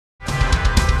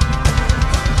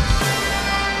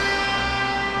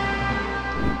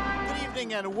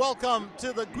evening and welcome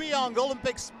to the Guizhou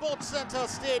Olympic Sports Centre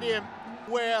Stadium,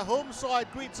 where home side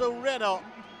Guizhou Renhe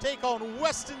take on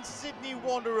Western Sydney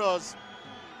Wanderers.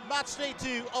 Match day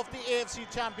 2 of the AFC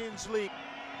Champions League.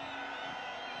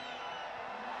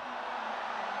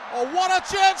 Oh, what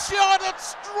a chance here at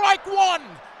strike one!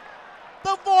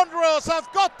 The Wanderers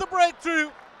have got the breakthrough.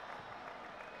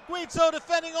 Guizhou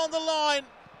defending on the line,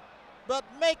 but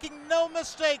making no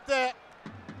mistake there.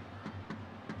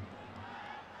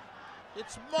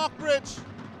 It's Mark Bridge,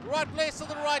 right place at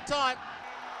the right time.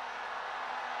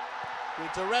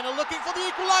 Guizhou Renhe looking for the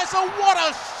equaliser. What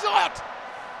a shot!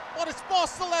 But it's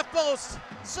past the left post.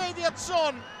 Xavier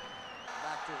Chon.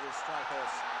 Back to his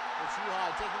strikers. It's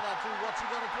Guizhou taking that through. What's he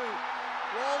going to do?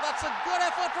 Well, that's a good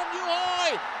effort from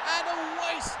Guizhou. And a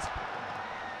waste.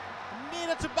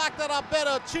 Needed to back that up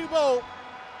better. Chubo.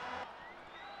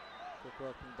 Good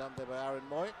work being done there by Aaron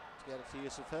Moy to get it to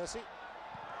Yusuf Hersi.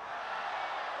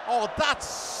 Oh, that's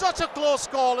such a close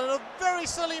call and a very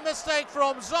silly mistake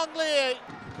from Zhang Li.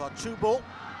 Got Chubo.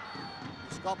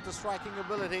 He's got the striking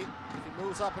ability. If he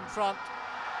moves up in front,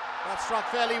 that struck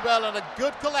fairly well, and a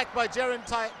good collect by Gerard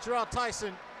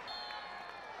Tyson.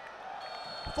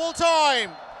 Full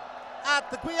time at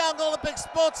the Guizhou Olympic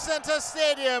Sports Centre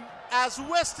Stadium as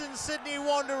Western Sydney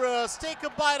Wanderers take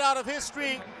a bite out of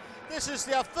history. This is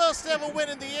their first ever win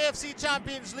in the AFC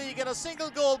Champions League, and a single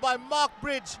goal by Mark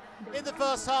Bridge in the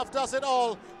first half does it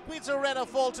all. Guizhou Renhe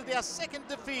fall to their second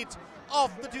defeat of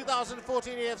the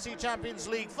 2014 AFC Champions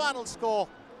League. Final score,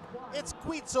 it's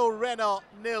Guizhou Renhe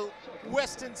 0,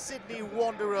 Western Sydney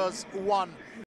Wanderers 1.